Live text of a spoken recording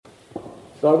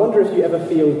So I wonder if you ever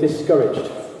feel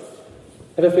discouraged.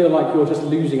 Ever feel like you're just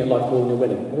losing at life more than you're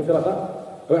winning? Ever feel like that?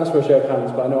 I won't ask for a show of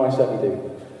hands, but I know I certainly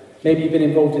do. Maybe you've been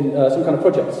involved in some kind of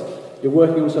project. You're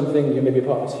working on something, you're maybe a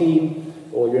part of a team,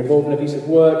 or you're involved in a piece of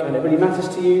work, and it really matters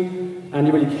to you, and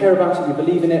you really care about it, you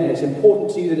believe in it, and it's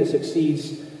important to you that it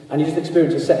succeeds, and you just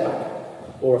experience a setback,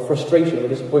 or a frustration, or a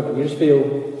disappointment. You just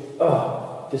feel,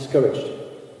 discouraged.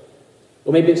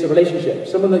 Or maybe it's a relationship,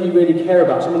 someone that you really care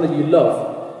about, someone that you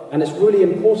love, and it's really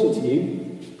important to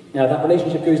you. Now that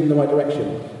relationship goes in the right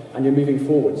direction, and you're moving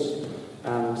forwards,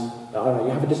 and I don't know,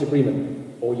 you have a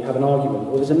disagreement, or you have an argument,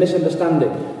 or there's a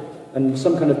misunderstanding, and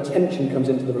some kind of tension comes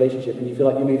into the relationship, and you feel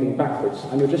like you're moving backwards,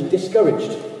 and you're just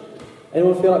discouraged.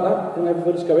 Anyone feel like that? Anyone ever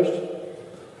feel discouraged?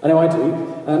 I know I do.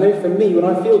 And I know for me, when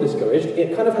I feel discouraged,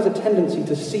 it kind of has a tendency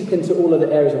to seep into all other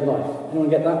areas of life. Anyone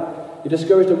get that? You're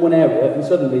discouraged in one area, and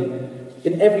suddenly,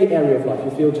 in every area of life,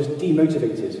 you feel just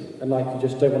demotivated, and like you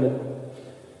just don't want to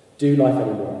do life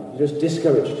anymore. You're just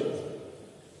discouraged.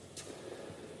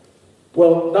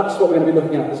 Well, that's what we're going to be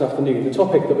looking at this afternoon. The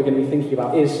topic that we're going to be thinking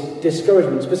about is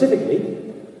discouragement. Specifically,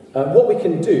 what we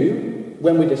can do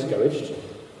when we're discouraged,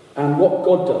 and what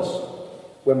God does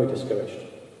when we're discouraged.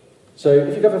 So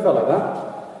if you've ever felt like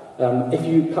that, if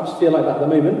you perhaps feel like that at the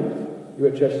moment, you're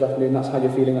at church this afternoon, that's how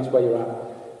you're feeling, that's where you're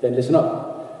at, then listen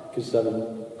up, because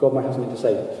God might have something to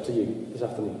say to you this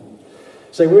afternoon.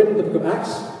 So we're in the book of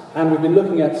Acts, and we've been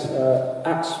looking at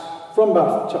Acts from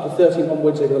about chapter 13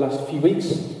 onwards over the last few weeks.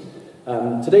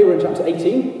 Today we're in chapter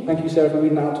 18. Thank you, Sarah, for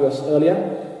reading that out to us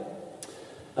earlier.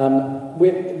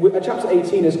 Chapter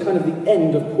 18 is kind of the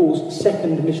end of Paul's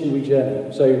second missionary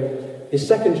journey. So his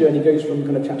second journey goes from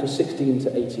kind of chapter 16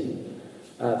 to 18.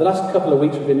 The last couple of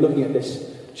weeks we've been looking at this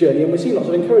journey, and we've seen lots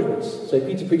of encouragements. So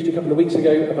Peter preached a couple of weeks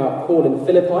ago about Paul in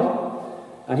Philippi,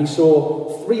 and he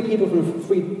saw three people from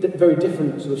three very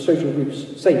different sort of social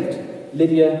groups saved.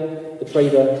 Lydia, the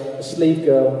trader, a slave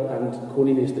girl, and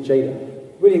Cornelius the jailer.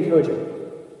 Really encouraging.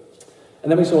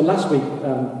 And then we saw last week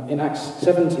in Acts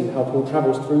 17 how Paul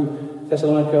travels through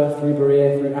Thessalonica, through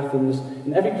Berea, through Athens.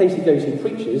 In every place he goes, he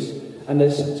preaches, and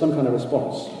there's some kind of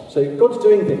response. So God's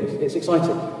doing things. It's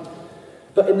exciting.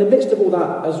 But in the midst of all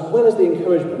that, as well as the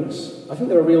encouragements, I think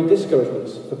there are real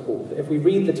discouragements for Paul. If we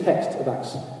read the text of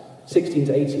Acts 16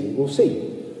 to 18, we'll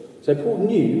see. So Paul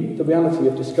knew the reality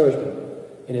of discouragement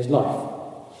in his life.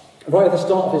 Right at the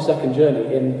start of his second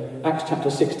journey, in Acts chapter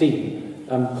 16,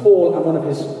 Paul and one of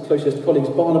his closest colleagues,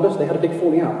 Barnabas, they had a big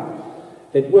falling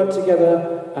out. They'd worked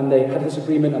together, and they had a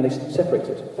disagreement, and they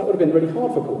separated. That would have been really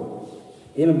hard for Paul.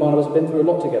 Him and Barnabas had been through a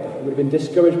lot together. He would have been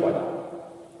discouraged by that.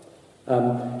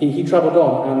 He travelled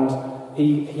on, and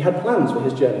he had plans for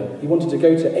his journey. He wanted to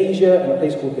go to Asia and a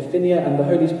place called Bithynia, and the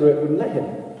Holy Spirit wouldn't let him.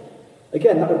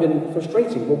 Again, that would have been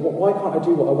frustrating. Well, why can't I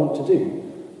do what I want to do?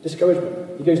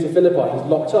 Discouragement. He goes to Philippi, he's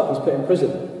locked up, he's put in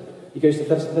prison. He goes to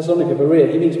Thessalonica, Berea,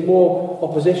 he meets more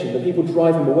opposition, the people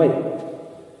drive him away.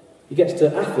 He gets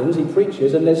to Athens, he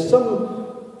preaches, and there's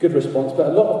some good response, but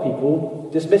a lot of people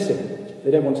dismiss him.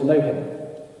 They don't want to know him.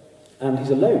 And he's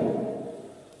alone.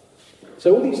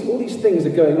 So all these things are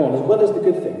going on, as well as the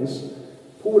good things.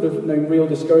 Paul would have known real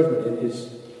discouragement in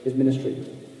his ministry.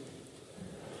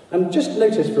 And just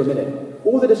notice for a minute,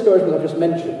 all the discouragement I've just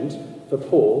mentioned for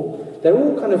Paul, they're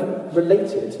all kind of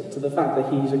related to the fact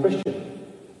that he's a Christian.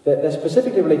 They're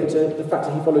specifically related to the fact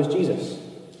that he follows Jesus.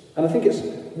 And I think it's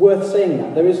worth saying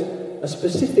that. There is a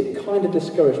specific kind of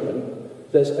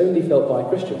discouragement that's only felt by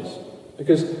Christians.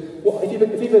 Because if you've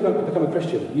become a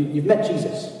Christian, you've met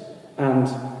Jesus, and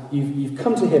you've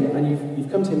come to him, and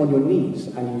you've come to him on your knees,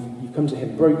 and you've come to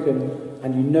him broken,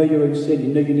 and you know your own sin,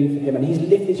 you know your need for him, and he's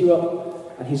lifted you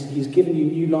up, and he's given you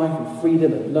new life and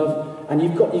freedom and love, and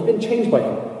you've been changed by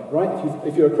him, right?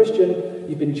 If you're a Christian,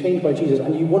 you've been changed by Jesus,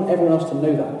 and you want everyone else to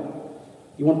know that.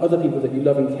 You want other people that you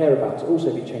love and care about to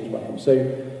also be changed by him.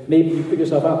 So maybe you put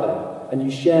yourself out there, and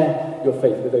you share your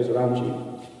faith with those around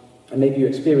you. And maybe you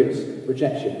experience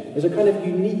rejection. There's a kind of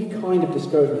unique kind of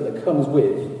discouragement that comes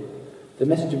with the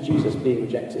message of Jesus being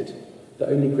rejected that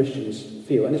only Christians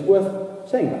feel. And it's worth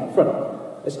saying that up front.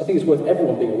 I think it's worth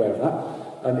everyone being aware of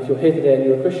that. If you're here today and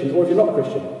you're a Christian, or if you're not a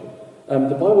Christian,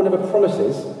 the Bible never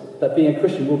promises that being a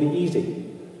Christian will be easy.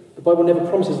 The Bible never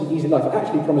promises an easy life. It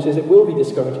actually promises it will be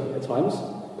discouraging at times.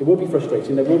 It will be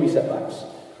frustrating. There will be setbacks.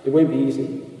 It won't be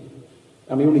easy.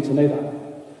 And we all need to know that.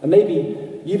 And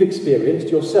maybe you've experienced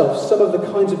yourself some of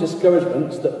the kinds of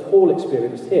discouragements that Paul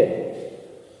experienced here.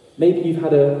 Maybe you've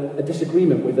had a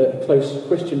disagreement with a close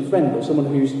Christian friend, or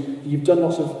someone you've done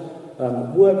lots of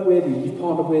work with, you've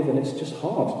partnered with, and it's just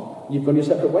hard. You've gone your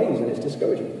separate ways, and it's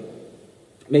discouraging.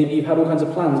 Maybe you've had all kinds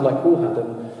of plans like Paul had,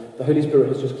 and the Holy Spirit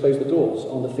has just closed the doors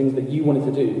on the things that you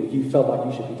wanted to do, you felt like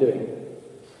you should be doing.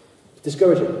 It's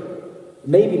discouraging.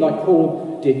 Maybe like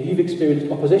Paul did, you've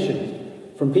experienced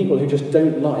opposition from people who just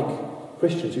don't like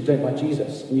Christians, who don't like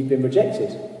Jesus, and you've been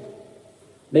rejected.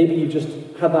 Maybe you've just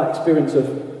had that experience of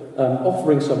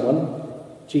offering someone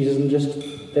Jesus and just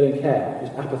they don't care,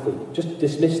 just apathy, just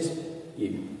dismissed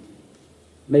you.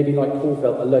 Maybe like Paul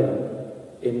felt alone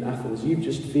in Athens, you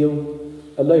just feel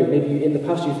alone. Maybe in the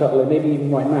past you felt alone, maybe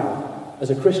even right now, as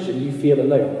a Christian, you feel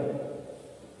alone.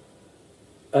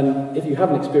 And if you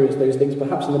haven't experienced those things,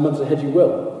 perhaps in the months ahead you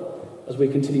will, as we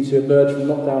continue to emerge from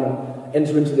lockdown and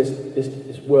enter into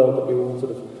this world that we're all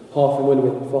sort of half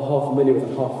familiar with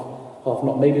and half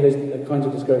not. Maybe there's the kinds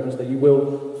of discouragements that you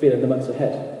will feel in the months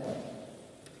ahead.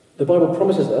 The Bible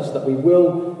promises us that we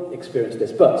will experience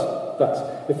this,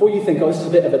 but before you think, this is a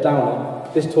bit of a downer,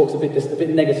 this talk's a bit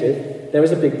negative, there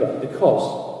is a big but, because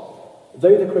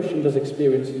though the Christian does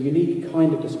experience a unique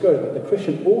kind of discouragement, the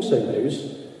Christian also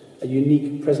knows a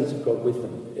unique presence of God with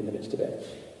them in the midst of it.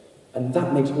 And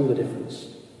that makes all the difference.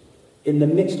 In the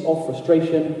midst of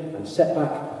frustration and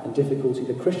setback and difficulty,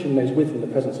 the Christian knows with them the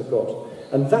presence of God.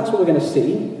 And that's what we're going to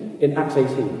see in Acts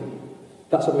 18.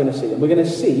 That's what we're going to see. And we're going to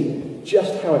see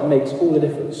just how it makes all the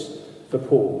difference for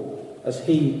Paul as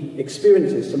he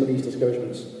experiences some of these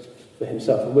discouragements for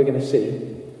himself. And we're going to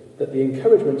see that the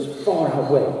encouragements far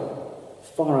outweigh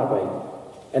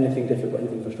anything difficult,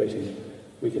 anything frustrating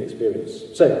we can experience.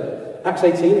 So, Acts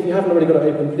 18, if you haven't already got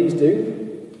it open, please do.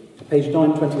 Page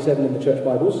 927 in the church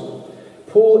Bibles.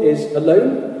 Paul is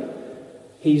alone,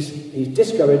 he's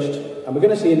discouraged, and we're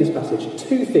going to see in this passage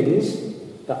two things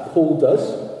that Paul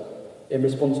does in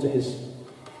response to his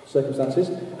circumstances,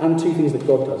 and two things that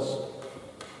God does.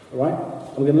 Alright?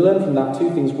 And we're going to learn from that two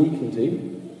things we can do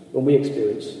when we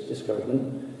experience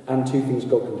discouragement, and two things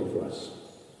God can do for us.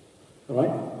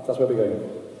 Alright? That's where we're going.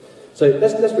 So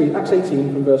let's read Acts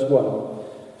 18 from verse 1.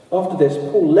 After this,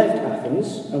 Paul left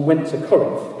Athens and went to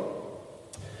Corinth.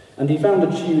 And he found a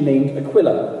Jew named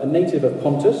Aquila, a native of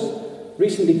Pontus,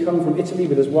 recently come from Italy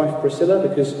with his wife Priscilla,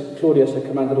 because Claudius had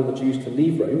commanded all the Jews to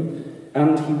leave Rome.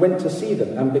 And he went to see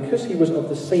them, and because he was of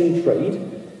the same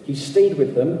trade, he stayed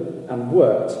with them and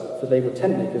worked, for they were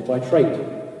tent makers by trade.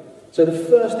 So the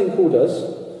first thing Paul does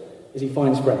is he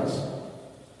finds friends.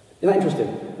 Isn't that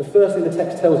interesting? The first thing the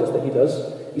text tells us that he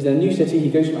does, he's in a new city,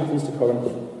 he goes from Athens to Corinth.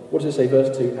 What does it say,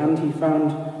 verse 2? And he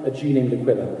found a Jew named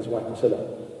Aquila, his wife Priscilla.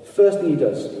 First thing he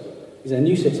does, he's in a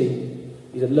new city,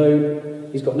 he's alone,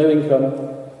 he's got no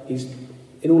income, he's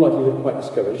in all likelihood quite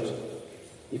discouraged.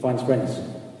 He finds friends.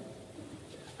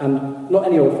 And not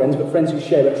any old friends, but friends who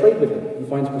share a trade with him. He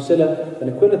finds Priscilla and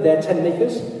Aquila, they're tent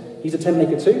makers. He's a tent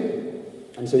maker too.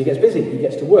 And so he gets busy, he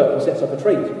gets to work, he sets up a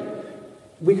trade.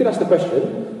 We could ask the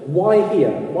question, why here?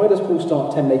 Why does Paul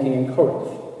start tent making in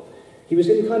Corinth? He was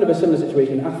in kind of a similar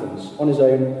situation in Athens, on his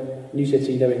own, new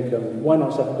city, no income. Why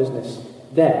not set up a business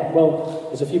there? Well,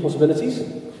 there's a few possibilities.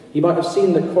 He might have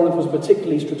seen that Corinth was a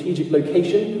particularly strategic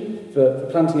location for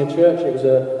planting a church. It was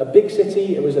a big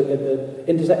city, it was at the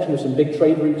intersection of some big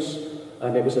trade routes,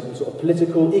 it was a sort of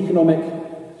political, economic,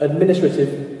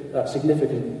 administrative,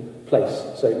 significant place.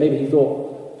 So maybe he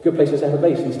thought, good place to set up a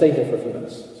base and stay here for a few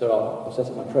months, so I'll set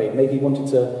up my trade. Maybe he wanted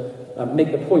to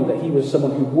make the point that he was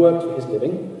someone who worked for his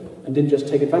living and didn't just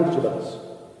take advantage of others.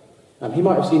 He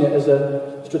might have seen it as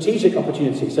a strategic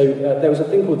opportunity. So there was a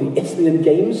thing called the Isthmian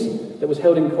Games that was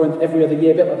held in Corinth every other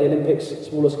year, a bit like the Olympics,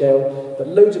 smaller scale, but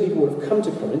loads of people would have come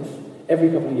to Corinth every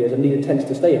couple of years and needed tents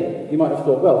to stay in. You might have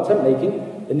thought, well, tent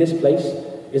making in this place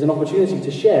is an opportunity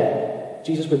to share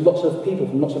Jesus with lots of people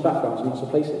from lots of backgrounds and lots of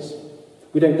places.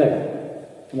 We don't know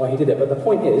why he did it, but the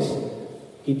point is,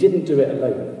 he didn't do it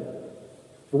alone.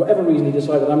 For whatever reason, he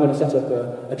decided, I'm going to set up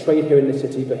a trade here in this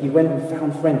city, but he went and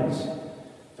found friends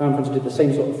who did the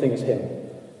same sort of thing as him,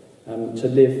 to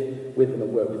live with them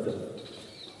and work with them.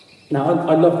 Now,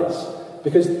 I love this,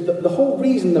 because the whole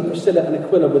reason that Priscilla and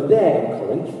Aquila were there in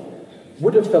Corinth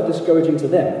would have felt discouraging to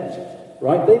them,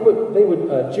 right? They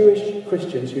were Jewish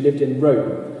Christians who lived in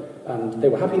Rome, and they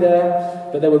were happy there,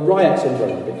 but there were riots in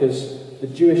Rome because the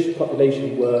Jewish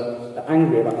population were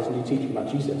angry about this new teaching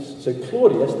about Jesus. So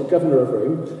Claudius, the governor of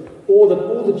Rome, ordered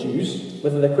all the Jews,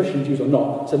 whether they're Christian Jews or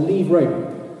not, to leave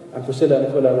Rome. And Priscilla and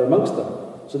Aquila were amongst them.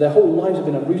 So their whole lives have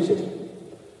been uprooted.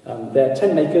 They're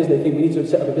tent makers, they think we need to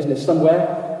set up a business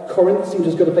somewhere. Corinth seems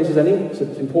as good a place as any, it's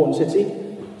an important city.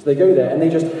 So they go there, and they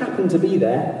just happen to be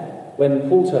there when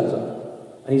Paul turns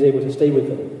up. And he's able to stay with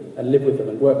them, and live with them,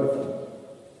 and work with them.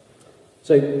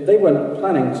 So they weren't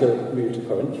planning to move to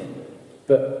Corinth,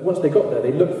 but once they got there,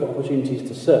 they looked for opportunities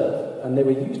to serve, and they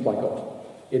were used by God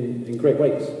in great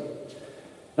ways.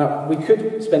 Now, we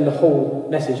could spend the whole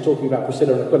message talking about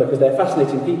Priscilla and Aquila because they're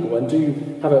fascinating people and do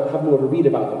have more of a read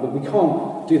about them, but we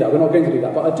can't do that. We're not going to do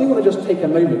that. But I do want to just take a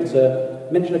moment to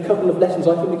mention a couple of lessons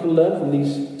I think we can learn from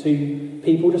these two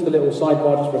people, just a little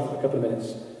sidebar just for a couple of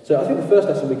minutes. So I think the first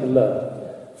lesson we can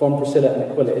learn from Priscilla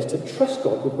and Aquila is to trust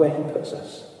God with where he puts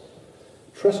us.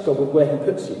 Trust God with where he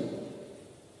puts you.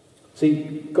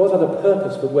 See, God had a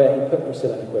purpose for where he put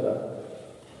Priscilla and Aquila.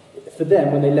 For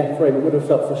them, when they left Rome, it would have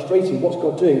felt frustrating. What's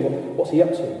God doing? What's he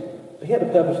up to? But he had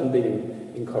a purpose in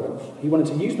being in Corinth. He wanted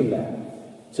to use them there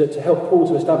to help Paul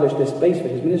to establish this base for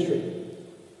his ministry.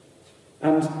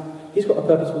 And he's got a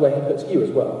purpose for where he puts you as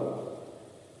well.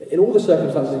 In all the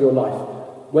circumstances of your life,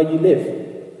 where you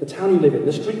live, the town you live in,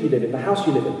 the street you live in, the house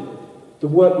you live in, the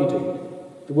work you do,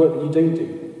 the work that you don't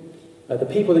do, the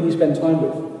people that you spend time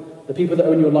with, the people that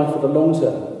are in your life for the long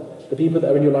term, the people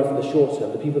that are in your life for the short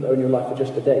term, the people that are in your life for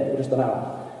just a day or just an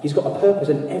hour. He's got a purpose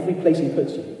in every place he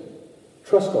puts you.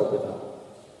 Trust God with that.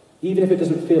 Even if it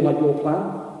doesn't feel like your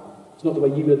plan, it's not the way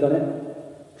you would have done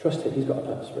it, trust him, he's got a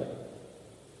purpose for it.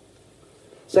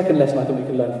 Second lesson I think we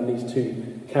can learn from these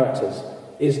two characters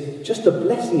is just the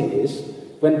blessing it is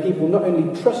when people not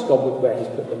only trust God with where he's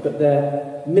put them, but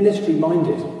they're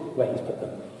ministry-minded where he's put them.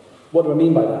 What do I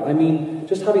mean by that? I mean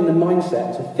just having the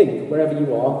mindset to think, wherever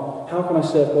you are, how can I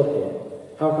serve God here?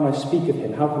 How can I speak of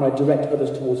him? How can I direct others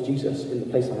towards Jesus in the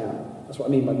place I am? That's what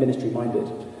I mean by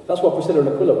ministry-minded. That's what Priscilla and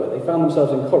Aquila were. They found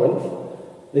themselves in Corinth.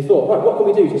 They thought, right, what can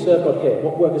we do to serve God here?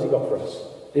 What work has he got for us?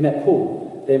 They met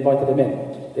Paul. They invited him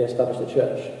in. They established a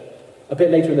church. A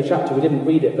bit later in the chapter, we didn't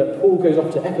read it, but Paul goes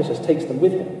off to Ephesus, takes them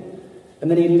with him.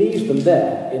 And then he leaves them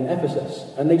there in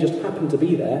Ephesus. And they just happen to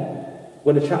be there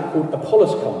when a chap called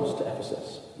Apollos comes to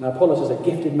Ephesus. Now, Apollos is a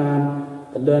gifted man,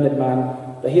 a learned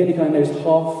man, but he only kind of knows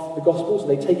half the gospel, so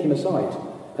they take him aside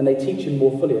and they teach him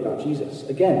more fully about Jesus.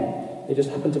 Again, they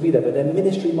just happen to be there, but they're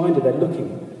ministry-minded. They're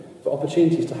looking for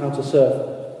opportunities to how to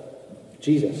serve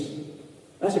Jesus.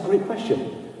 That's a great question.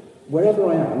 Wherever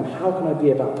I am, how can I be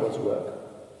about God's work?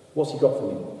 What's he got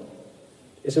for me?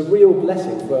 It's a real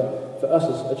blessing for us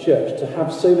as a church to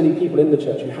have so many people in the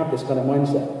church who have this kind of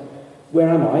mindset. Where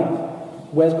am I?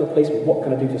 Where's God placed me? What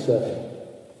can I do to serve him?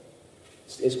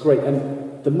 It's great.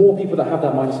 And the more people that have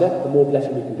that mindset, the more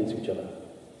blessing we can be to each other.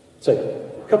 So,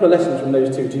 a couple of lessons from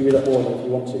those two. Do you read that more if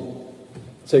you want to?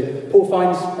 So, Paul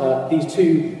finds these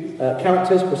two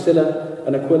characters, Priscilla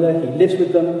and Aquila. He lives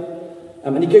with them.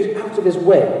 And he goes out of his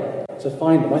way to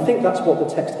find them. I think that's what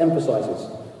the text emphasises.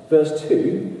 Verse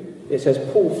 2, it says,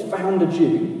 Paul found a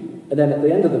Jew. And then at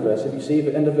the end of the verse, if you see, at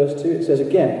the end of verse 2, it says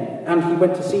again, and he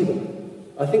went to see them.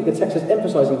 I think the text is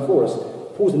emphasising for us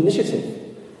Paul's initiative,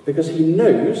 because he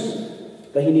knows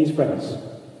that he needs friends.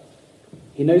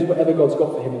 He knows whatever God's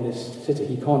got for him in this city,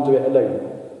 he can't do it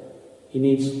alone. He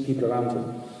needs people around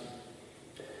him.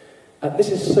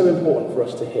 This is so important for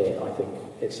us to hear, I think.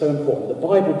 It's so important. The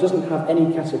Bible doesn't have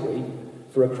any category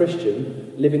for a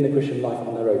Christian living the Christian life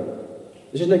on their own.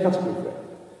 There's just no category for it.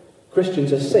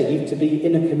 Christians are saved to be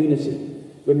in a community.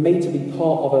 We're made to be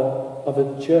part of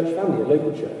a church family, a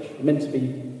local church. We're meant to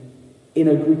be in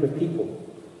a group of people.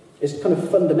 It's kind of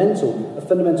fundamental. A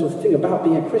fundamental thing about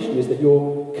being a Christian is that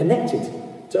you're connected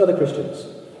to other Christians.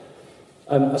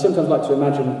 I sometimes like to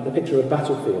imagine the picture of a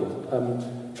battlefield.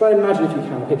 Try and imagine, if you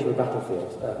can, a picture of a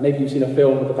battlefield. Maybe you've seen a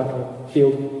film with a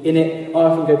battlefield in it. I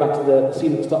often go back to the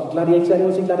scene at the start of Gladiator.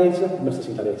 Anyone seen Gladiator? You must have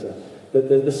seen Gladiator.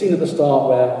 The scene at the start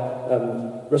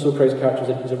where Russell Crowe's character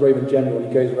is a Roman general.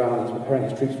 He goes around, he's preparing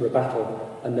his troops for a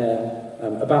battle, and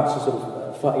they're about to sort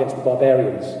of fight against the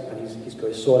barbarians. And he's got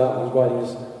his sword out and he's riding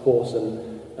his horse,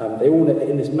 and they all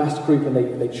in this massed group, and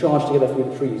they charge together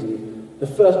through the trees. And the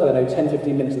first, 10-15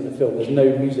 minutes of the film, there's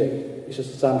no music. It's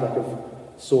just a soundtrack of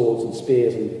swords and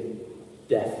spears and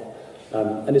death.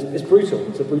 And it's brutal.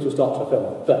 It's a brutal start to a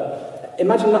film. But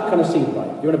imagine that kind of scene,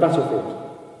 right? You're in a battlefield.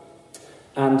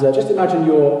 And just imagine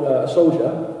you're a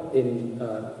soldier in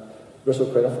Russell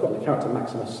Crowe. I've forgotten the character,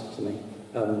 Maximus, something.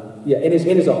 In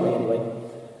his army anyway.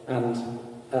 And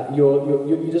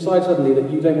you decide suddenly that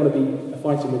you don't want to be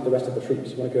fighting with the rest of the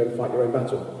troops. You want to go and fight your own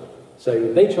battle.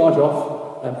 So they charge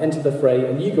off, enter the fray,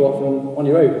 and you go off on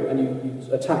your own, and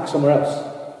you attack somewhere else.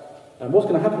 And what's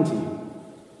going to happen to you?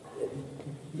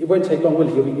 It won't take long, will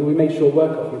it? You'll be made short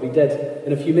work of. You'll be dead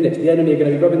in a few minutes. The enemy are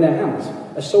going to be rubbing their hands.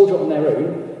 A soldier on their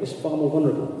own is far more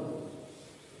vulnerable.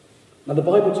 Now, the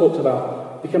Bible talks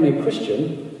about becoming a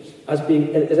Christian as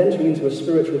entering into a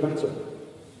spiritual battle.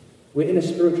 We're in a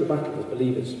spiritual battle as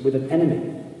believers with an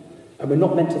enemy. And we're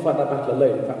not meant to fight that battle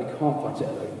alone. In fact, we can't fight it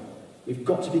alone. We've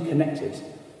got to be connected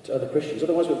to other Christians.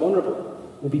 Otherwise, we're vulnerable.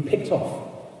 We'll be picked off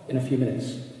in a few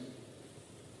minutes.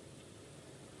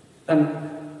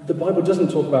 And the Bible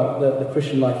doesn't talk about the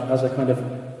Christian life as a kind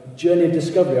of journey of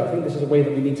discovery. I think this is a way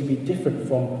that we need to be different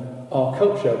from our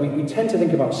culture. We tend to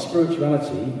think about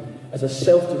spirituality as a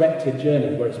self-directed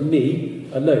journey where it's me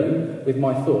alone with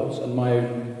my thoughts and my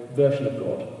own version of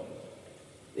God.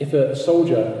 If a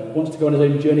soldier wants to go on his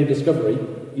own journey of discovery,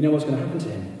 you know what's going to happen to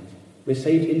him. We're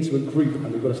saved into a group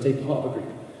and we've got to stay part of a group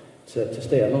to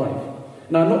stay alive.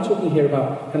 Now, I'm not talking here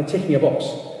about kind of ticking a box.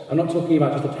 I'm not talking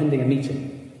about just attending a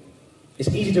meeting. It's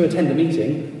easy to attend a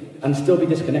meeting and still be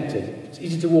disconnected. It's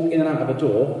easy to walk in and out of a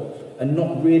door and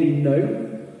not really know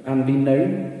and be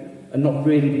known and not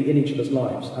really be in each other's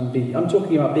lives. I'm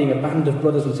talking about being a band of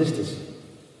brothers and sisters.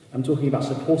 I'm talking about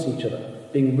supporting each other,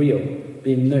 being real,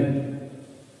 being known.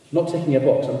 Not ticking a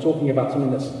box. I'm talking about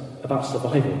something that's about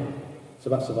survival. It's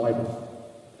about survival.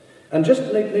 And just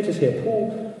notice here,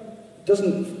 Paul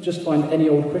doesn't just find any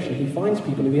old Christian. He finds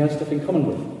people who he has stuff in common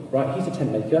with. Right? He's a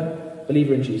tent maker,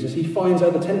 believer in Jesus. He finds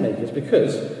other tent makers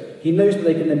because he knows that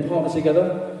they can then partner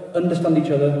together, understand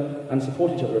each other, and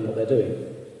support each other in what they're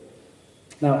doing.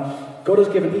 Now, God has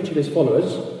given each of his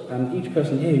followers, and each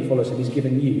person here who follows him, he's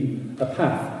given you a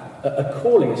path, a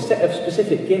calling, a set of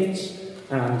specific gifts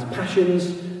and passions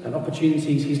and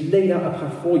opportunities. He's laid out a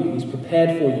path for you. He's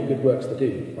prepared for you good works to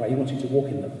do. Right? He wants you to walk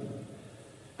in them.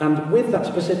 And with that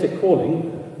specific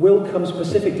calling will come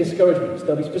specific discouragements.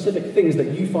 There'll be specific things that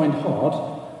you find hard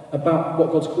about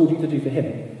what God's called you to do for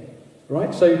him.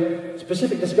 Right? So,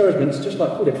 specific discouragements, just like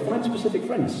Paul did, find specific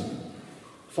friends.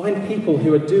 Find people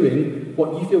who are doing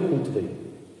what you feel called to do.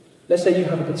 Let's say you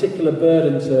have a particular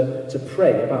burden to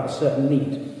pray about a certain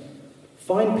need.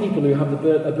 Find people who have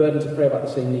a burden to pray about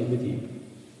the same need with you.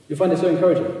 You'll find it so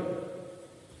encouraging.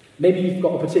 Maybe you've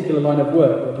got a particular line of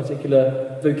work or a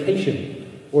particular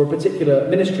vocation or a particular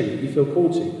ministry that you feel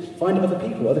called to. Find other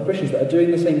people, other Christians that are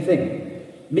doing the same thing.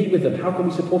 Meet with them. How can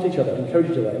we support each other,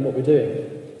 encourage each other in what we're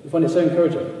doing? You'll find it so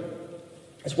encouraging.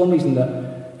 It's one reason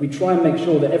that we try and make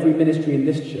sure that every ministry in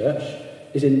this church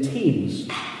is in teams,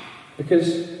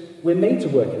 because we're made to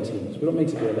work in teams. We're not made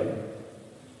to be alone.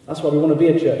 That's why we want to be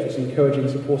a church that's encouraging,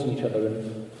 supporting each other,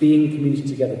 and being community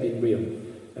together, being real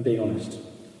and being honest. So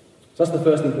that's the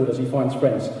first thing Paul does. He finds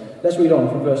friends. Let's read on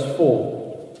from verse 4.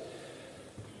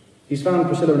 He's found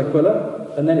Priscilla and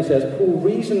Aquila, and then it says, Paul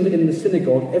reasoned in the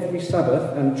synagogue every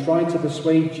Sabbath and tried to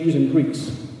persuade Jews and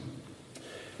Greeks.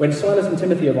 When Silas and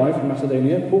Timothy arrived from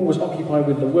Macedonia, Paul was occupied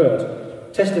with the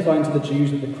word, testifying to the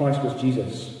Jews that the Christ was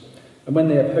Jesus. And when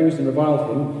they opposed and reviled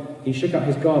him, he shook out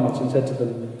his garments and said to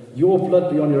them, Your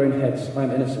blood be on your own heads, I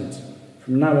am innocent.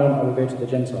 From now on I will go to the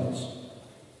Gentiles.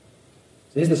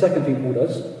 So here's the second thing Paul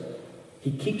does.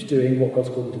 He keeps doing what God's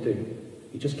called him to do.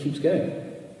 He just keeps going.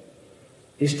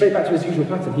 He's straight back to his usual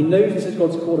pattern. He knows this is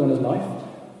God's call on his life,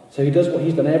 so he does what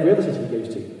he's done every other city he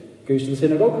goes to. He goes to the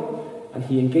synagogue, and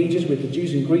he engages with the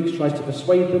Jews and Greeks, tries to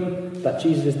persuade them that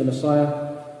Jesus is the Messiah.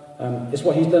 It's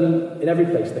what he's done in every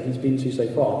place that he's been to so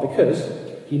far, because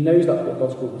he knows that's what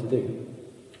God's called him to do.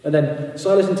 And then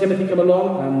Silas and Timothy come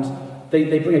along, and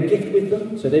they bring a gift with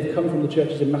them. So they've come from the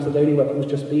churches in Macedonia, where Paul's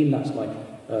just been. That's like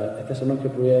Thessalonica,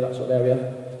 Berea, that sort of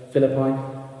area, Philippi.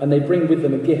 And they bring with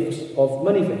them a gift of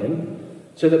money for him,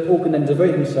 so that Paul can then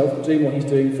devote himself to doing what he's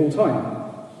doing full time.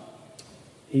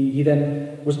 He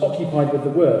then was occupied with the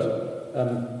word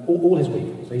all his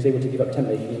week, so he's able to give up tent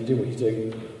making and do what he's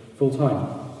doing full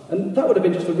time. And that would have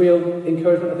been just a real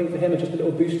encouragement, I think, for him, and just a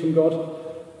little boost from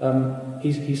God.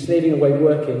 He's slaving away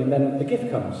working, and then a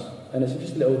gift comes, and it's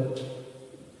just a little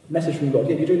message from God.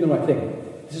 Yeah, you're doing the right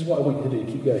thing. This is what I want you to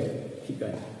do. Keep going. Keep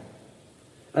going.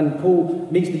 And Paul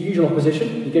meets the usual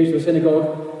opposition. He goes to the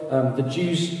synagogue. The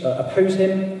Jews oppose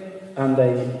him, and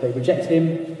they reject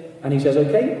him. And he says,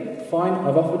 okay, fine,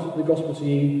 I've offered the gospel to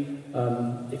you.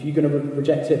 If you're going to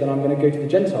reject it, then I'm going to go to the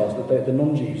Gentiles, the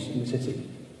non-Jews in the city.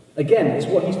 Again, it's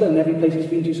what he's done in every place he's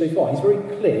been to so far. He's very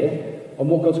clear on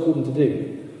what God's called him to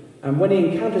do. And when he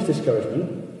encounters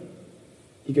discouragement,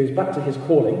 he goes back to his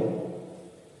calling,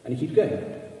 and he keeps going.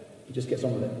 He just gets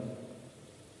on with it.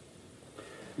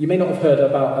 You may not have heard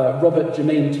about Robert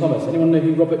Jermaine Thomas. Anyone know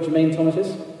who Robert Jermaine Thomas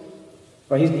is?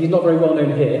 Right, he's not very well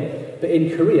known here, but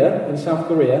in Korea, in South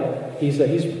Korea, he's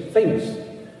famous.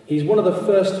 He's one of the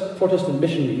first Protestant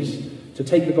missionaries to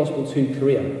take the gospel to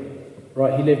Korea.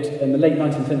 Right, he lived in the late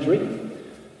 19th century.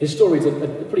 His story is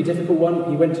a pretty difficult one.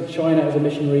 He went to China as a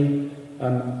missionary.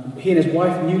 He and his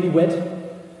wife,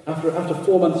 newlywed. After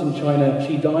 4 months in China,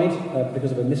 she died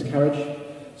because of a miscarriage.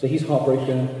 So he's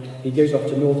heartbroken. He goes off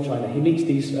to North China. He meets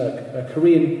these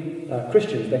Korean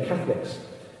Christians. They're Catholics.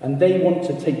 And they want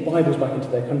to take Bibles back into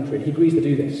their country. He agrees to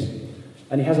do this.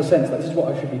 And he has a sense that this is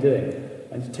what I should be doing,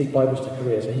 and to take Bibles to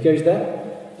Korea. So he goes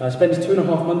there, spends 2.5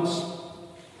 months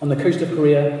on the coast of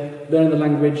Korea, learning the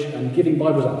language and giving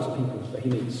Bibles out to people that he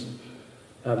meets.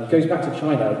 He goes back to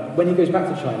China. When he goes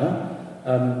back to China,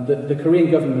 the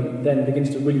Korean government then begins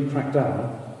to really crack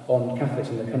down on Catholics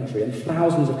in the country, and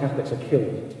thousands of Catholics are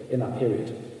killed in that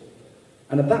period.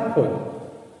 And at that point,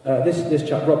 this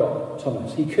chap, Robert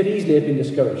Thomas, he could easily have been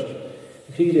discouraged.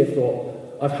 He could easily have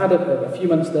thought, I've had a few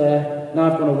months there,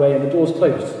 now I've gone away and the door's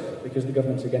closed because the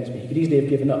government's against me. He could easily have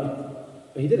given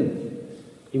up, but he didn't.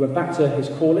 He went back to his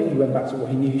calling, he went back to what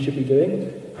he knew he should be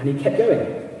doing, and he kept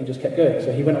going. He just kept going.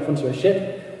 So he went off onto a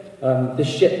ship.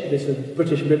 This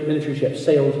British military ship,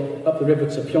 sailed up the river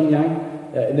to Pyongyang.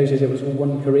 In those days it was all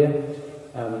one Korea.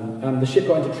 And the ship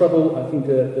got into trouble. I think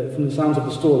from the sounds of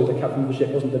the story, the captain of the ship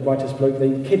wasn't the brightest bloke.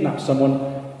 They kidnapped someone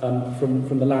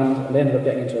from the land, and they ended up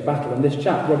getting into a battle. And this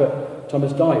chap, Robert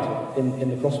Thomas, died in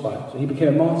the crossfire. So he became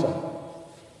a martyr.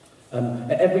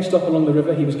 At every stop along the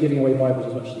river, he was giving away Bibles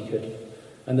as much as he could.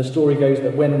 And the story goes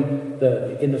that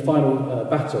in the final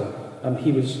battle,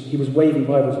 he was waving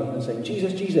Bibles and saying,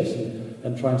 Jesus, Jesus,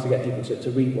 and trying to get people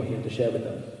to read what he had to share with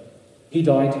them. He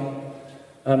died.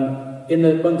 In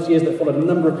the months, years that followed, a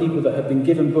number of people that had been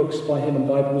given books by him and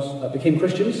Bibles became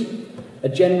Christians. A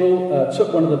general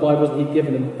took one of the Bibles that he'd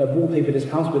given and wallpapered his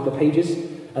house with the pages,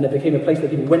 and it became a place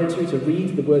that people went to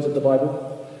read the words of the Bible.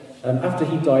 After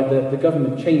he died, the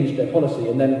government changed their policy,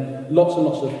 and then lots and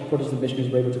lots of Protestant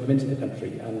missionaries were able to come into the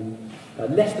country. And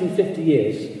less than 50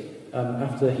 years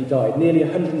after he died, nearly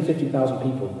 150,000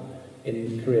 people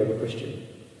in Korea were Christian.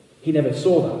 He never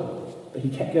saw that, but he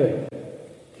kept going.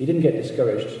 He didn't get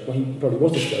discouraged. Well, he probably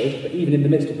was discouraged, but even in the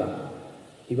midst of that,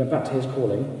 he went back to his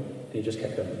calling, and he just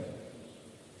kept going.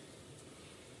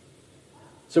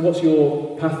 So what's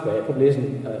your pathway? It probably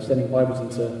isn't sending Bibles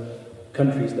into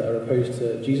countries that are opposed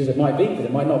to Jesus. It might be, but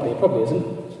it might not be. It probably isn't.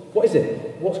 What is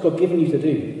it? What's God given you to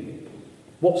do?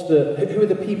 Who are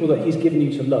the people that he's given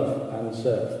you to love and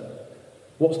serve?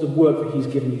 What's the work that he's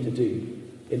given you to do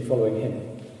in following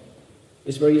him?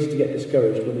 It's very easy to get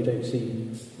discouraged when we don't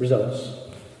see results.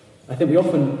 I think we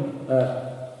often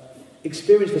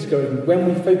experience discouragement when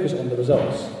we focus on the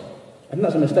results. I think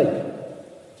that's a mistake.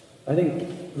 I think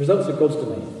results are God's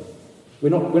domain. We're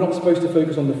not supposed to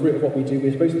focus on the fruit of what we do.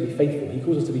 We're supposed to be faithful. He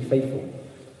calls us to be faithful,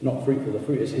 not fruitful. The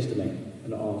fruit is his domain and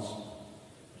not ours.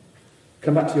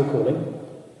 Come back to your calling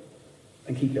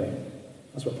and keep going.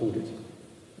 That's what Paul did.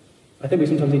 I think we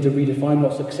sometimes need to redefine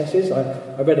what success is.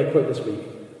 I read a quote this week.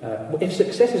 If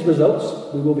success is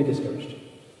results, we will be discouraged.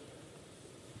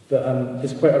 But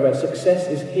this quote I read, success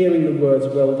is hearing the words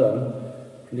well done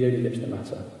from the only lips that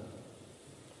matter.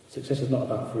 Success is not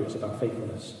about fruit, it's about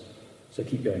faithfulness. So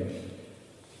keep going.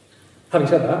 Having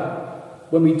said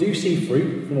that, when we do see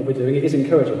fruit from what we're doing, it is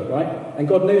encouraging, right? And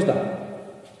God knows that.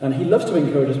 And he loves to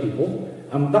encourage his people.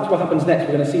 And that's what happens next.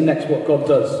 We're going to see next what God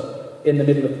does in the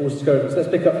middle of Paul's discouragement. So let's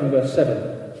pick up from verse 7,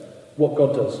 what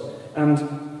God does. And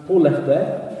Paul left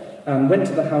there and went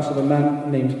to the house of a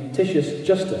man named Titius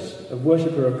Justus, a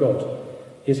worshipper of God.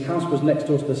 His house was next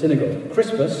door to the synagogue.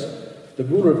 Crispus, the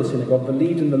ruler of the synagogue,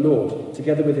 believed in the Lord,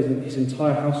 together with his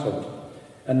entire household.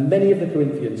 And many of the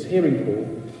Corinthians, hearing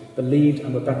Paul, believed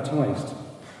and were baptized.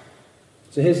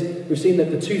 So we've seen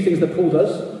that the two things that Paul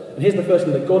does, and here's the first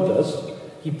thing that God does,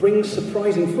 he brings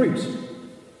surprising fruit.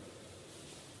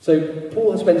 So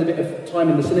Paul spends a bit of time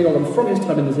in the synagogue, and from his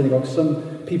time in the synagogue,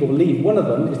 some people believe. One of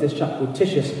them is this chap called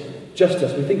Titius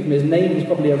Justus. We think from his name he's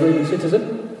probably a Roman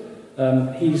citizen.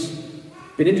 He's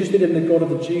been interested in the God of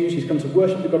the Jews. He's come to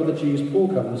worship the God of the Jews. Paul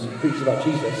comes, preaches about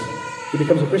Jesus. He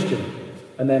becomes a Christian,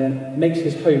 and then makes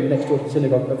his home next door to the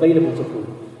synagogue available to Paul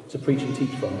to preach and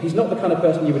teach from. He's not the kind of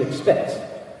person you would expect,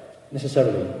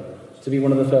 necessarily, to be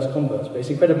one of the first converts, but it's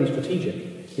incredibly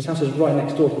strategic. His house is right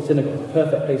next door to the synagogue, a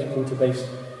perfect place for Paul to base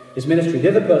his ministry. The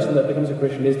other person that becomes a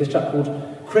Christian is this chap called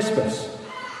Crispus.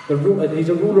 He's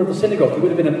a ruler of the synagogue. He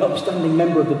would have been an upstanding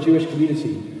member of the Jewish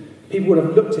community. People would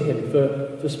have looked to him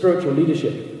for spiritual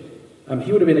leadership.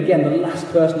 He would have been, again, the last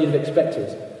person you'd have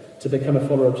expected to become a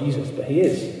follower of Jesus, but he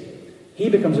is. He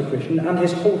becomes a Christian, and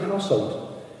his whole household,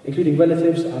 including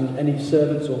relatives and any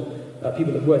servants or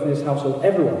people that work in his household,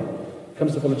 everyone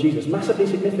comes to follow Jesus. Massively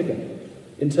significant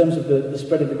in terms of the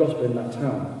spread of the gospel in that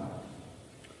town.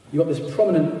 You've got this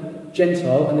prominent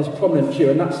Gentile and this prominent Jew,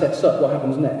 and that sets up what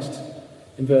happens next.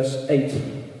 In verse 8,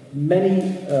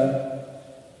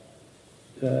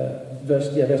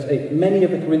 verse 8, many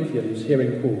of the Corinthians,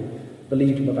 hearing Paul,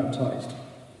 believed and were baptized.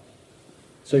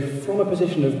 So from a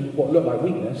position of what looked like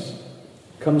weakness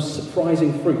comes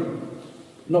surprising fruit.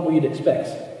 Not what you'd expect,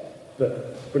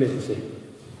 but brilliant to see.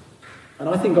 And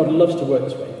I think God loves to work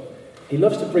this way. He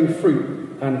loves to bring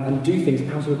fruit and do things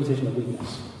out of a position of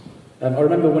weakness. I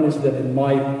remember one incident in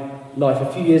my life.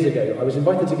 A few years ago, I was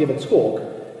invited to give a talk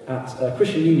at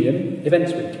Christian Union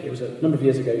Events Week. It was a number of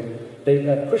years ago.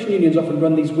 Christian Unions often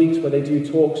run these weeks where they do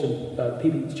talks,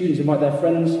 and students invite their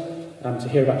friends to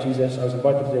hear about Jesus. I was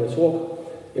invited to do a talk.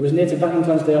 It was near to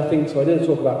Valentine's Day, I think, so I did a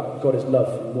talk about God is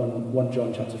love from 1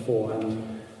 John chapter 4.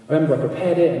 And I remember I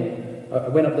prepared it, and I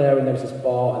went up there, and there was this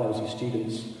bar, and there was these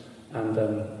students. And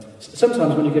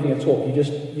sometimes when you're giving a talk,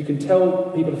 you can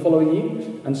tell people are following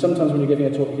you, and sometimes when you're giving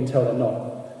a talk, you can tell they're not.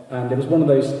 And it was one of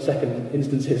those second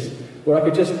instances where I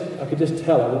could just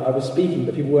tell I was speaking,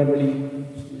 but people weren't really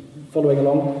following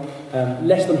along.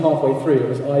 Less than halfway through, it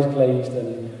was eyes glazed,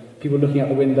 and people looking out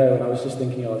the window, and I was just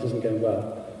thinking, oh, this isn't going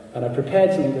well. And I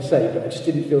prepared something to say, but it just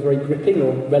didn't feel very gripping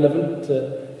or relevant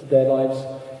to their lives.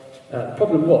 The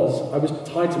problem was, I was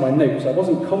tied to my notes. I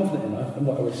wasn't confident enough in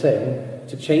what I was saying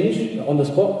to change on the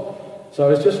spot. So I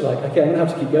was just like, okay, I'm going to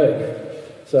have to keep going.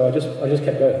 So I just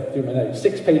kept going through my notes,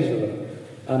 6 pages of them.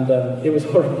 And it was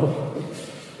horrible.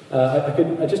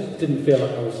 I just didn't feel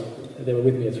like they were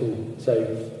with me at all.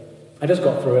 So I just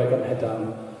got through it, got my head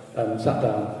down, sat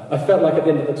down. I felt like at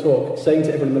the end of the talk, saying to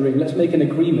everyone in the room, let's make an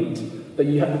agreement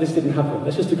that this didn't happen.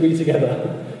 Let's just agree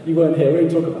together. You weren't here, we're going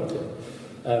to talk about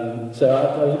it. So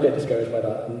I was a bit discouraged by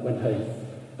that and went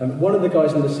home. One of the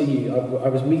guys in the CU, I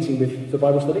was meeting with the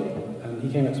Bible study, and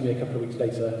he came up to me a couple of weeks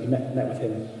later. We met with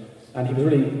him, and he was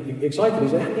really excited. He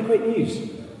said, "Hey, great news.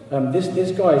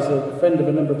 This guy's a friend of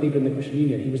a number of people in the Christian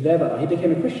Union. He was there that night. He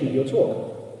became a Christian at your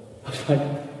talk." I was like,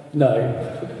 no.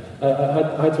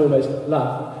 I had to almost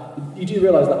laugh. You do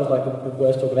realise that was like the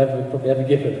worst talk I've probably ever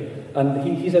given. And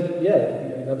he said, yeah,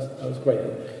 that was great.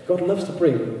 God loves to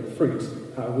bring fruit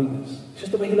out of weakness. It's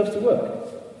just the way he loves to work.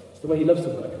 It's the way he loves to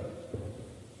work.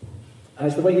 And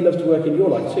it's the way he loves to work in your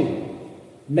life too.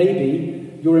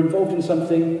 Maybe you're involved in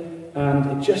something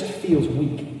and it just feels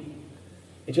weak.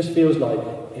 It just feels like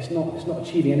it's not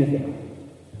achieving anything.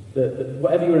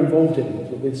 Whatever you're involved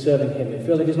in with serving him, it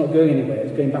feels like it's not going anywhere,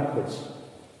 it's going backwards.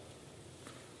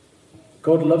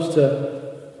 God loves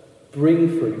to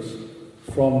bring fruit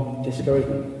from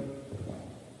discouragement.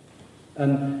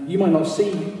 And you might not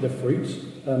see the fruit.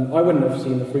 I wouldn't have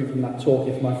seen the fruit from that talk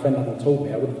if my friend hadn't told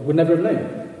me. I would never have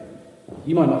known.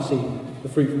 You might not see the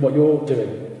fruit from what you're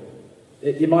doing.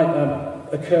 It might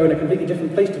occur in a completely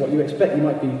different place to what you expect. You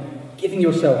might be giving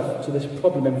yourself to this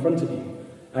problem in front of you,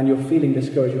 and you're feeling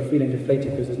discouraged, you're feeling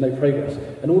deflated because there's no progress.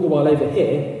 And all the while over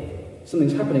here,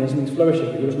 something's happening and something's flourishing,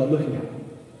 but you're just not looking at it.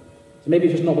 So maybe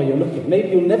it's just not where you're looking. Maybe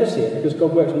you'll never see it because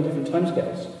God works on different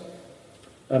timescales.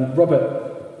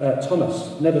 Robert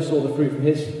Thomas never saw the fruit from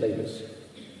his labours.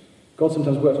 God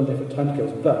sometimes works on different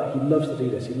timescales, but he loves to do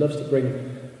this. He loves to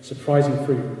bring surprising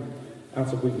fruit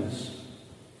out of weakness.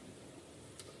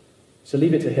 So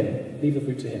leave it to him. Leave the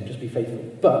fruit to him. Just be faithful.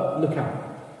 But look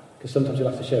out, because sometimes he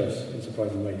likes to show us in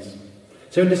surprising ways.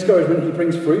 So in discouragement, he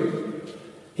brings fruit.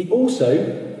 He also,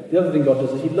 the other thing God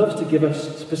does is he loves to give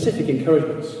us specific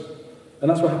encouragements. And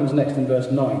that's what happens next in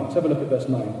verse 9. Let's have a look at verse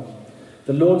 9.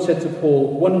 The Lord said to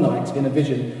Paul one night in a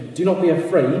vision, "Do not be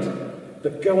afraid,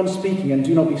 but go on speaking and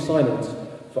do not be silent,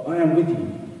 for I am with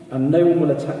you, and no one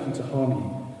will attack you to harm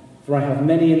you. For I have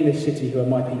many in this city who are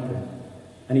my people."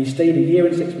 And he stayed 1 year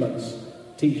and 6 months,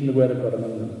 teaching the word of God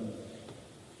among them.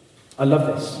 I love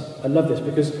this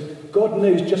because God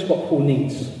knows just what Paul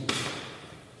needs.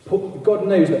 God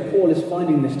knows that Paul is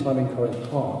finding this time in Corinth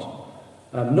hard.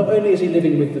 Not only is he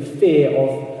living with the fear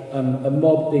of a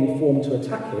mob being formed to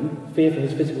attack him, fear for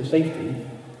his physical safety,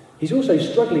 he's also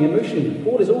struggling emotionally.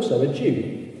 Paul is also a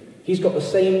Jew. He's got the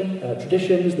same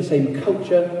traditions, the same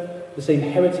culture, the same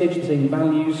heritage, the same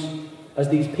values as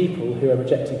these people who are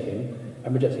rejecting him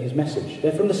and rejecting his message.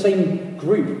 They're from the same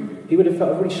group. He would have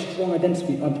felt a really strong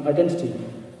identity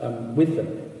with them.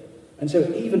 And so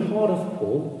it's even harder for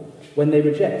Paul when they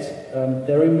reject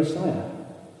their own Messiah.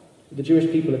 The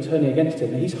Jewish people are turning against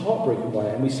him, and he's heartbroken by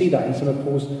it. And we see that in some of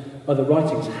Paul's other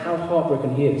writings, how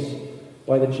heartbroken he is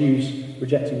by the Jews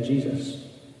rejecting Jesus.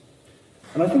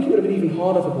 And I think it would have been even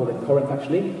harder for Paul in Corinth,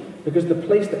 actually, because the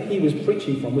place that he was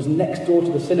preaching from was next door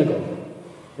to the synagogue,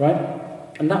 right?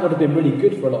 And that would have been really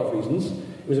good for a lot of reasons.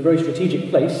 It was a very strategic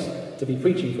place to be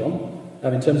preaching from,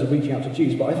 in terms of reaching out to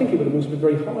Jews. But I think it would have also been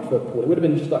very hard for Paul. It would have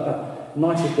been just like that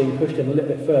knife being pushed in a little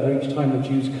bit further each time the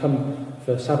Jews come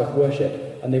for Sabbath worship,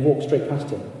 and they walk straight past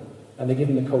him, and they give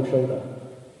him the cold shoulder.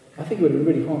 I think it would have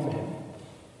been really hard for him.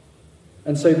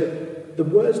 And so the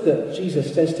words that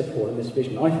Jesus says to Paul in this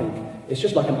vision, I think, it's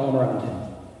just like an arm around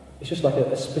him. It's just like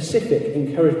a specific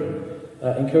encouragement,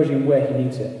 encouraging him where he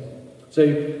needs it.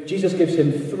 So Jesus gives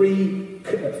him three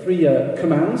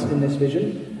commands in this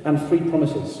vision and 3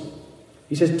 promises.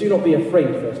 He says, do not be afraid,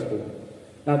 first of all.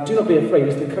 Now, do not be afraid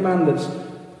is the command that's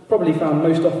probably found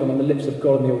most often on the lips of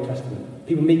God in the Old Testament.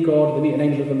 People meet God, they meet an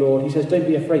angel of the Lord. He says, don't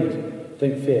be afraid,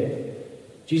 don't fear.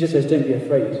 Jesus says, don't be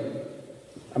afraid.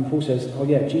 And Paul says, oh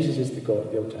yeah, Jesus is the God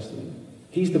of the Old Testament.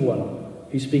 He's the one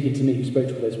who's speaking to me, who spoke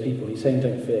to all those people. He's saying,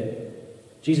 don't fear.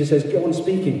 Jesus says, go on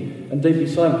speaking and don't be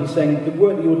silent. He's saying, the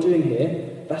work that you're doing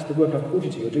here, that's the work I've called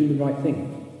you to. You're doing the right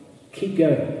thing. Keep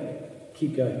going.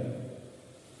 Keep going.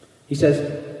 He says,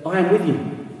 I am with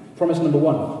you. Promise number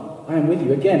one. I am with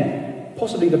you. Again,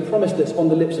 possibly the promise that's on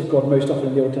the lips of God most often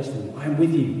in the Old Testament. I am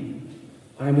with you.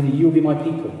 I am with you. You will be my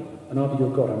people, and I'll be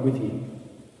your God. I'm with you.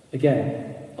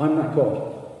 Again, I'm that God.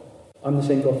 I'm the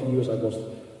same God for you as I was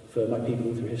for my people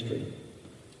all through history.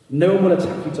 No one will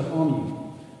attack you to harm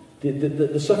you.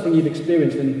 The suffering you've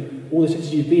experienced and all the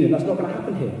cities you've been in, that's not going to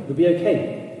happen here. You'll be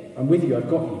okay. I'm with you. I've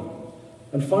got you.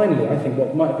 And finally, I think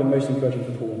what might have been most encouraging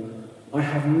for Paul, I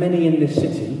have many in this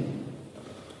city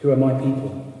who are my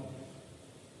people.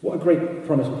 What a great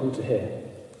promise for Paul to hear.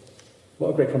 What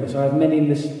a great promise. I have many in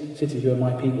this city who are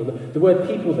my people. The word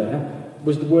people there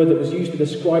was the word that was used to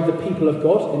describe the people of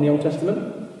God in the Old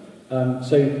Testament.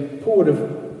 So Paul would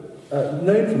have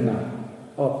known from that.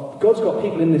 God's got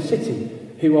people in this city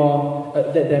who are,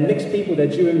 they're mixed people, they're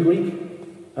Jew and Greek.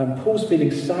 Paul's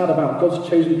feeling sad about God's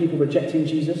chosen people rejecting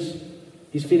Jesus.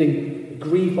 He's feeling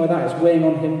grieved by that, it's weighing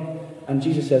on him. And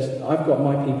Jesus says, I've got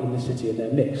my people in this city and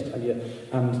they're mixed.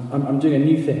 And I'm doing a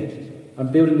new thing.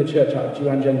 I'm building the church out of Jew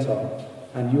and Gentile.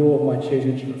 And you're my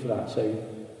chosen instrument for that. So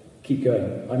keep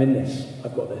going. I'm in this.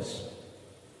 I've got this.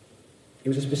 It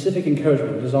was a specific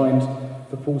encouragement designed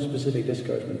for Paul's specific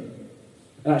discouragement.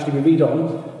 And actually we read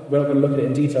on, we're not going to look at it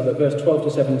in detail, but verse 12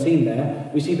 to 17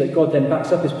 there, we see that God then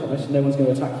backs up his promise, no one's going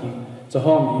to attack you, to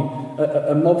harm you.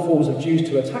 A mob forms of Jews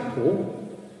to attack Paul,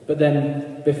 but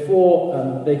then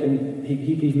before he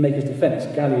can even make his defence,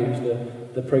 Gallio,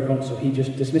 who's the proconsul, he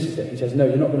just dismisses it. He says, no,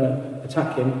 you're not going to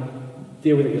attack him,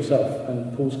 deal with it yourself.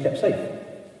 And Paul's kept safe.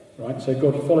 Right? So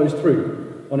God follows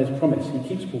through on his promise. He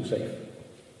keeps Paul safe.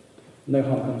 No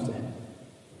harm comes to him.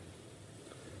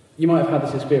 You might have had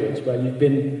this experience where you've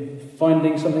been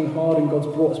finding something hard and God's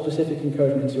brought a specific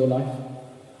encouragement into your life.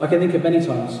 I can think of many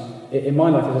times in my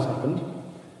life this has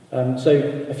happened.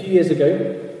 So a few years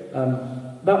ago,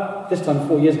 about this time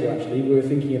 4 years ago actually, we were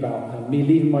thinking about me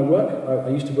leaving my work. I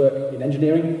used to work in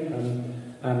engineering,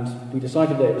 and we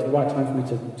decided that it was the right time for me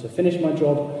to finish my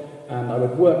job, and I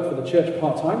would work for the church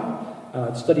part-time, and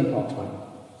I'd study part-time.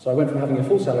 So I went from having a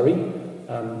full salary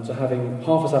to having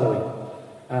half a salary.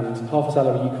 And half a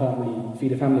salary you can't really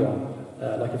feed a family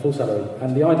on, like a full salary.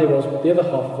 And the idea was the other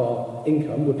half of our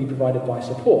income would be provided by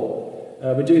support.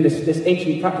 We're doing this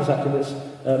ancient practice actually that's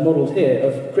modelled here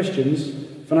of Christians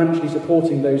financially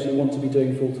supporting those who want to be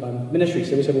doing full-time ministry.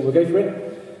 So we said, well, we'll go for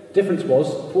it. Difference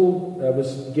was, Paul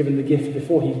was given the gift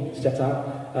before he set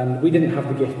out, and we didn't have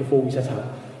the gift before we set out.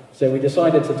 So we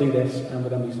decided to do this, and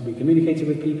then we communicated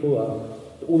with people,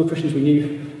 all the Christians we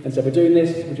knew, and said, we're doing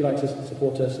this, would you like to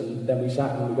support us? And then we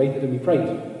sat and we waited and we prayed.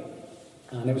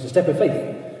 And it was a step of faith,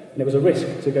 and it was a risk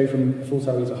to go from full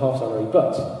salary to half salary,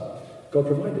 but God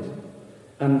provided.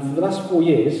 And for the last 4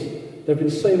 years, there have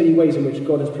been so many ways in which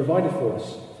God has provided for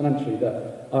us financially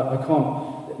that I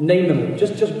can't name them all.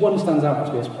 Just one stands out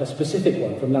actually, a specific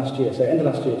one from last year. So end of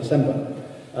last year, December,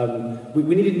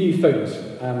 we needed new phones.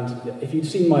 And if you'd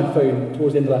seen my phone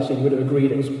towards the end of last year, you would have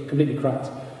agreed it was completely cracked.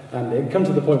 And it had come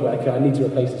to the point where, okay, I need to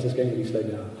replace this, it's going really slow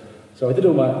now. So I did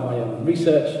all my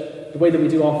research. The way that we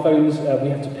do our phones, we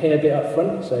have to pay a bit up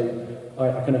front. So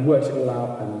I kind of worked it all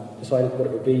out and decided what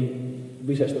it would be,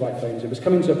 researched the right phones. It was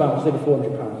coming to about just over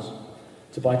 £400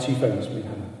 to buy 2 phones we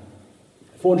had.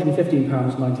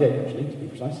 £415.98 actually, to be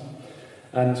precise.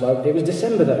 And so it was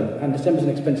December though, and December's an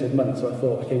expensive month, so I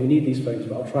thought, okay, we need these phones,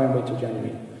 but I'll try and wait till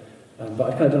January.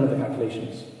 But I'd kind of done all the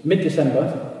calculations.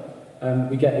 Mid-December,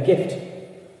 we get a gift.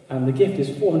 And the gift is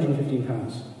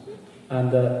 £415.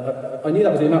 And I knew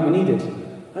that was the amount we needed.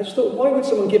 I just thought, why would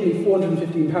someone give me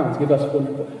 £415, give us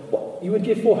 £400? What, you would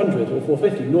give £400 or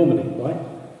 £450 normally, right?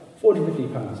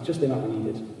 £450, just the amount we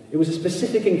needed. It was a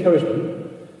specific encouragement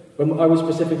when I was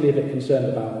specifically a bit concerned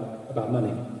about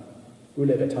money. We were a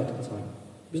little bit tight at the time.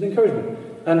 It was an encouragement.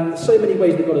 And so many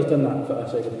ways that God has done that for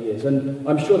us over the years. And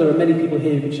I'm sure there are many people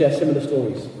here who could share similar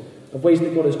stories of ways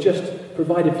that God has just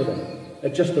provided for them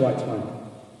at just the right time.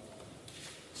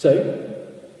 So,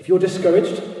 if you're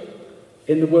discouraged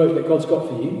in the work that God's got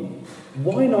for you,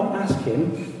 why not ask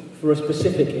him for a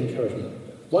specific encouragement?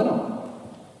 Why not?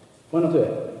 Why not do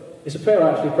it? It's a prayer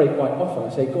I actually pray quite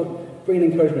often. I say, God, bring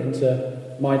an encouragement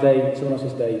into my day, someone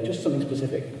else's day, just something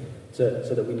specific so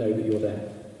that we know that you're there.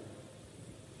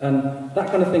 And that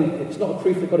kind of thing, it's not a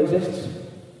proof that God exists,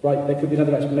 right? There could be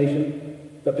another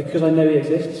explanation. but because I know he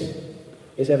exists,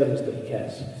 it's evidence that he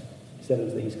cares. It's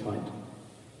evidence that he's kind.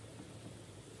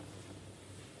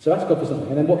 So ask God for something,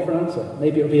 and then watch for an answer.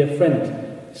 Maybe it'll be a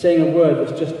friend saying a word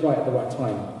that's just right at the right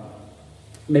time.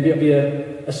 Maybe it'll be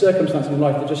a circumstance in your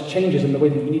life that just changes in the way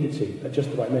that you need it to at just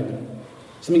the right moment.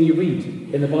 Something you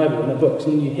read in the Bible, in a book,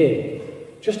 something you hear.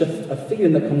 Just a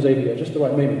feeling that comes over you at just the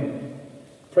right moment.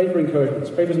 Pray for encouragement.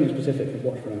 Pray for something specific and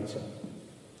watch for an answer.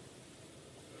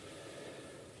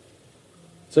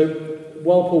 So,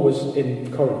 while Paul was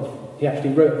in Corinth, he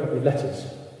actually wrote a couple of letters.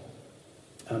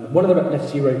 One of the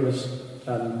letters he wrote was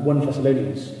 1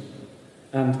 Thessalonians.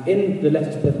 And in the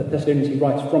letter to the Thessalonians he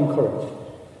writes from Corinth,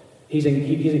 he's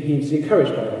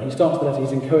encouraged by them. He starts the letter,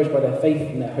 he's encouraged by their faith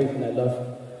and their hope and their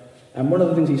love. And one of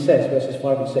the things he says, verses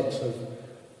 5 and 6 of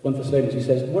 1 Thessalonians, he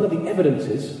says, one of the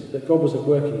evidences that God was at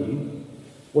work in you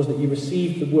was that you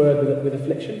received the word with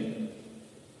affliction.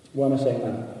 Why am I saying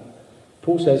that?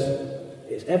 Paul says,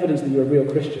 it's evidence that you're a real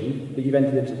Christian, that you've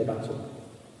entered into the battle.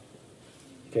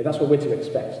 Okay, that's what we're to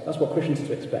expect. That's what Christians are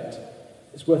to expect.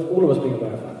 It's worth all of us being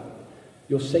aware of that.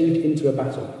 You're saved into a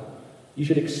battle. You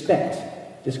should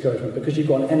expect discouragement because you've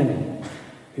got an enemy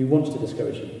who wants to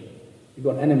discourage you. You've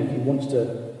got an enemy who wants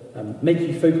to make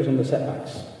you focus on the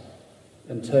setbacks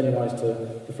and turn your eyes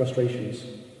to the frustrations.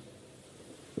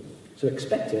 So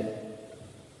expect it,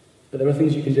 but there are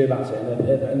things you can do about it,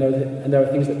 and there are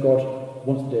things that God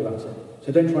wants to do about it.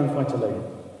 So don't try and fight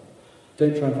alone.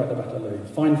 Don't try and fight the battle alone.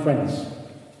 Find friends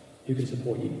who can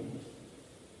support you.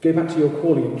 Go back to your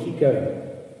calling and keep going.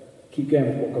 Keep going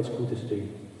with what God's called you to do.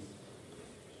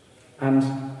 And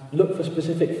look for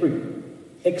specific fruit.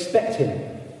 Expect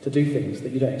him to do things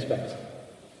that you don't expect.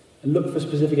 And look for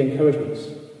specific encouragements.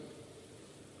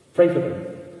 Pray for them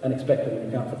and expect them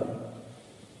and look out for them.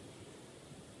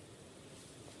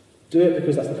 Do it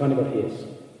because that's the kind of God he is.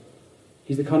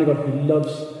 He's the kind of God who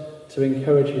loves to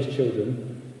encourage his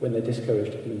children when they're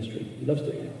discouraged in ministry. He loves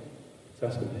doing it. So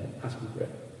ask him for it.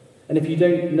 And if you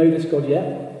don't know this God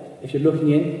yet, if you're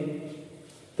looking in,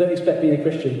 don't expect being a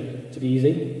Christian to be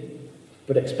easy,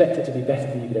 but expect it to be better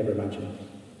than you could ever imagine.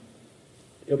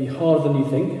 It'll be harder than you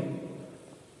think, and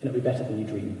it'll be better than you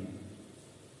dream.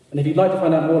 And if you'd like to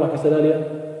find out more, like I said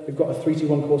earlier, we've got a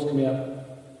 3-2-1 course coming up.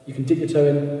 You can dip your toe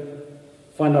in,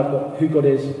 find out who God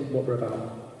is, what we're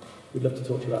about. We'd love to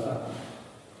talk to you about that.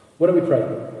 Why don't we pray?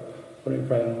 Why don't we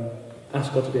pray and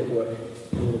ask God to be at work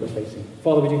in all that we're facing?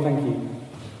 Father, we do thank you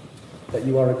that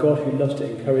you are a God who loves to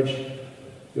encourage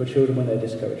your children when they're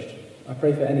discouraged. I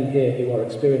pray for any here who are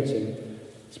experiencing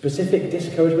specific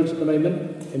discouragements at the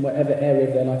moment, in whatever area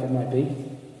of their life it might be.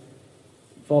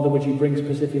 Father, would you bring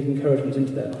specific encouragements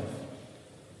into their life?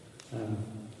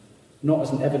 Not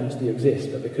as an evidence that you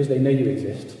exist, but because they know you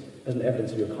exist, as an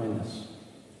evidence of your kindness.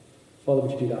 Father,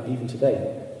 would you do that even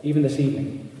today, even this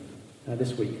evening,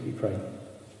 this week, we pray.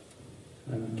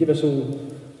 Give us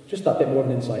all just that bit more of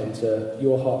an insight into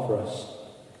your heart for us,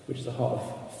 which is a heart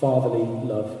of fatherly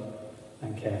love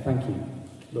and care. Thank you,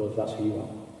 Lord, that's who you are.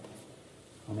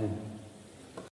 Amen.